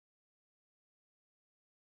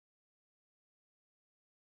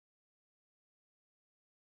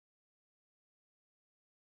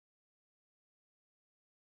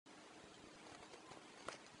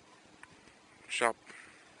shop.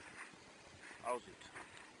 How's it?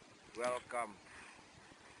 Welcome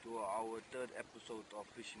to our third episode of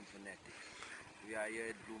Fishing Fanatics. We are here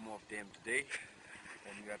at Bloom of Dam today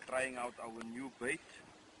and we are trying out our new bait.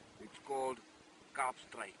 It's called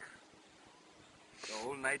CarpStike. The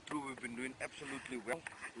whole night through we've been doing absolutely well.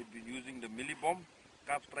 We've been using the millibomb,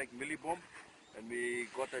 CarpStike millibomb, and we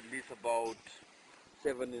got at least about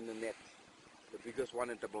 7 in the net. The biggest one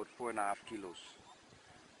at about 4.5 kilos.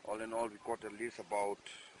 All in all, we caught at least about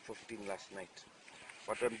 15 last night.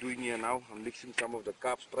 What I'm doing here now, I'm mixing some of the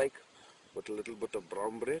CarpStike with a little bit of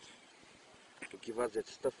brown bread to give us that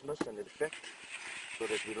stiffness and effect so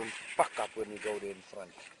that we don't fuck up when we go there in front.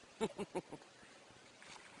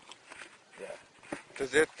 Yeah. Does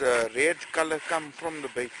that red color come from the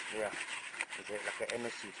bait? Yeah, it's like an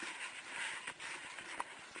NSC.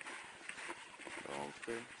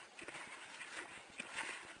 Okay.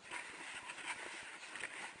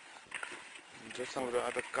 Just some of the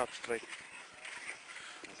other CarpStike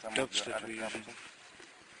tips that we're using.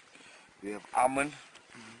 We have almond.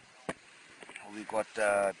 We got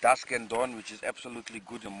dusk and dawn, which is absolutely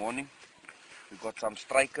good in the morning. We got some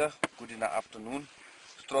striker, good in the afternoon.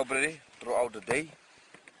 Strawberry throughout the day.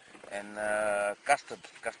 And custard.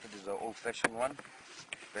 Custard is an old-fashioned one.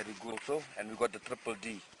 Very good also. And we got the triple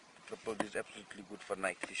D. Triple D is absolutely good for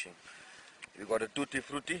night fishing. We got a tutti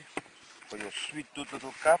frutti for your sweet tooth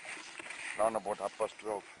little carp. Around about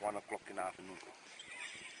 12:30, 1 o'clock in the afternoon.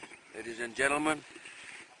 Ladies and gentlemen,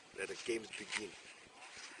 let the games begin.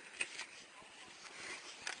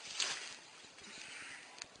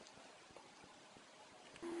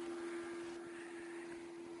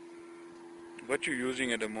 What you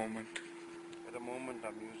using at the moment? At the moment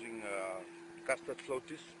I'm using custard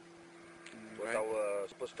floaties with Right. our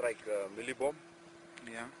CarpStike millibomb.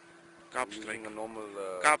 Yeah. Using CarpStike. a normal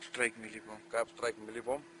CarpStike millibomb. CarpStike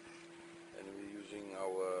millibomb, and we're using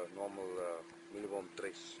our normal millibomb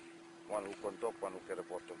trace. One hook on top, one hook at the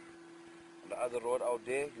bottom. On the other rod out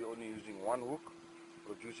there, we're only using one hook,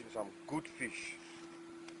 producing some good fish.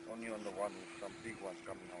 Only on the one hook, some big ones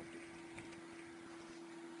coming out there.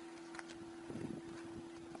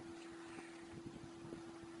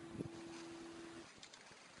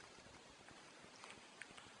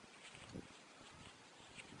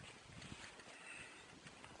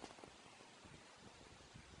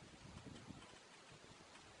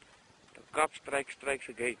 CarpStike strikes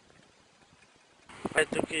again.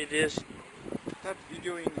 Right, okay, this. Start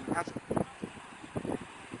videoing us.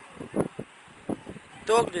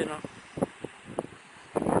 Talk then.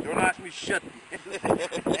 Don't ask me shit.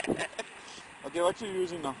 Okay, what you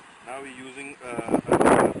using now? Now we're using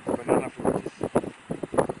banana floaties.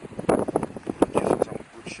 Producing some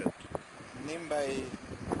good shit. Named by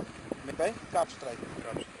CarpStike.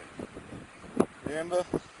 CarpStike. Remember,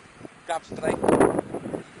 CarpStike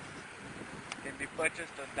can be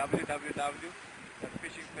purchased on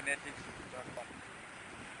www.fishingfanatics.com.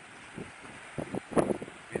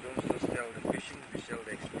 We don't just sell the fishing, we sell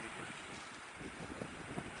the experience.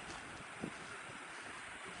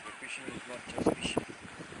 The fishing is not just fishing,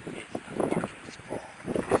 it's a fucking sport.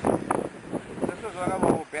 This is one of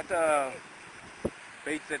our better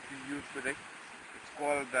baits that we use today. It's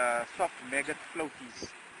called soft maggot floaties,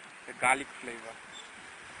 the garlic flavor.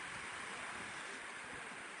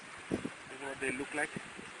 This is what they look like.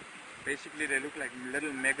 Basically, they look like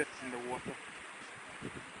little maggots in the water.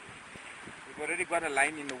 We've already got a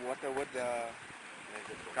line in the water with the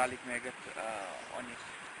garlic maggot on it.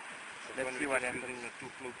 Let's see what happens. Using the two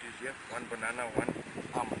floaties here, one banana, one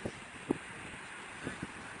almond.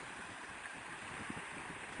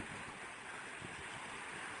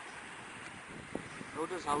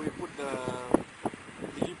 Notice how we put the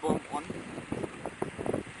millibomb on.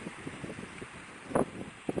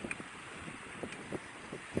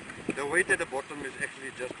 The weight at the bottom is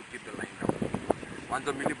actually just to keep the line down. Once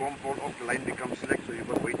the millibomb falls off, the line becomes slack, so you've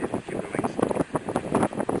got weight to keep the line still.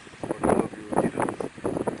 For those of you who didn't know.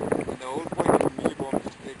 And the whole point of the millibomb is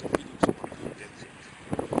to create a feeding spot. That's it.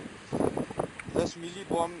 This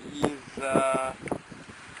millibomb is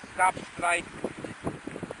CarpStike.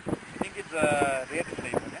 I think it's a red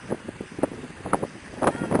flavor, yeah?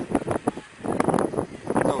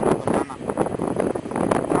 No, the banana.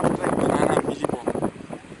 CarpStike banana millibomb.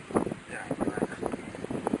 Yeah, banana.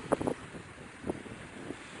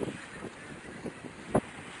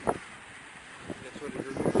 That's what it is.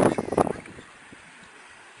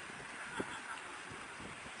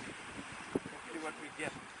 See what we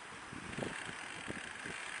get.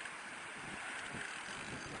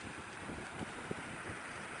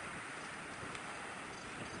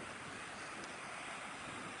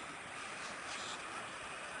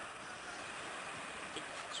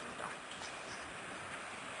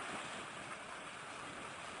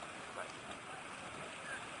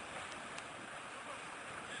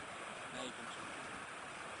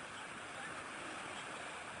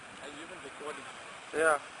 recording.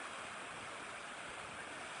 Yeah.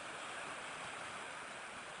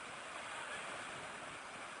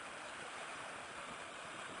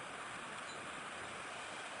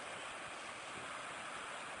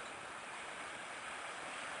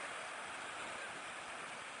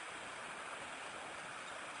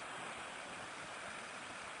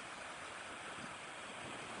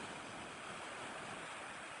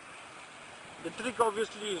 The trick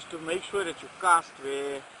obviously is to make sure that you cast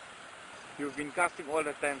where you've been casting all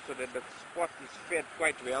the time, so that the spot is fed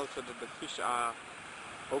quite well, so that the fish are,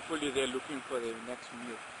 hopefully they're looking for their next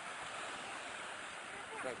meal.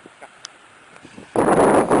 Right.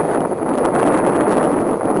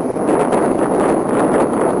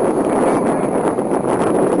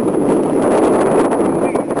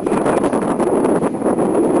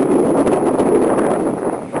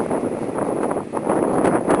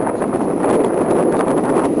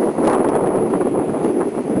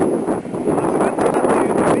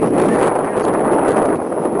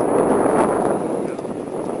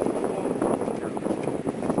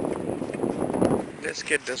 Let's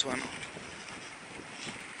get this one out.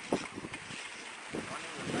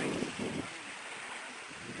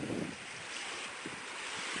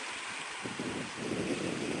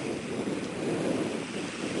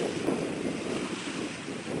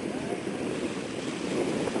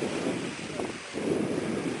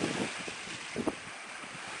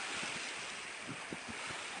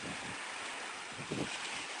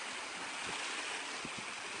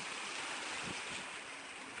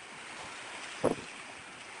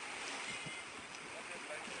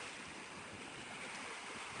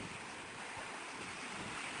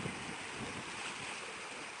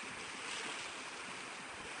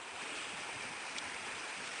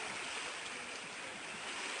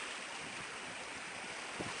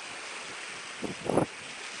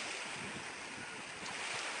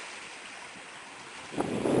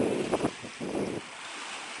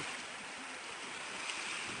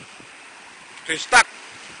 It's stuck.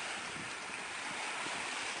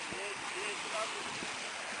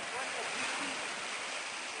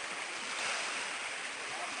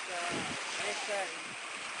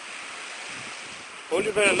 Hold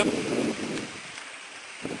it better, look.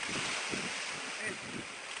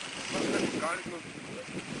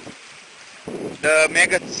 The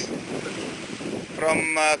maggots from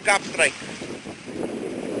CarpStike.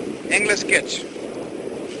 Angler's catch.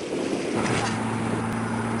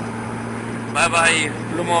 Bye bye,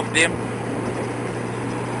 bloom of them.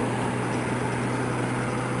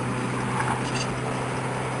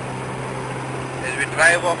 As we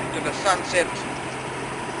drive off to the sunset,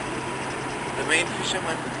 The main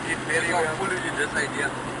fisherman did very well. fully with this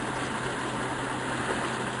idea.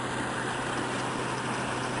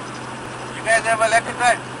 You guys have a lucky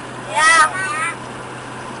time. Yeah.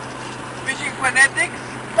 Fishing fanatics.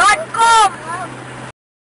 .com.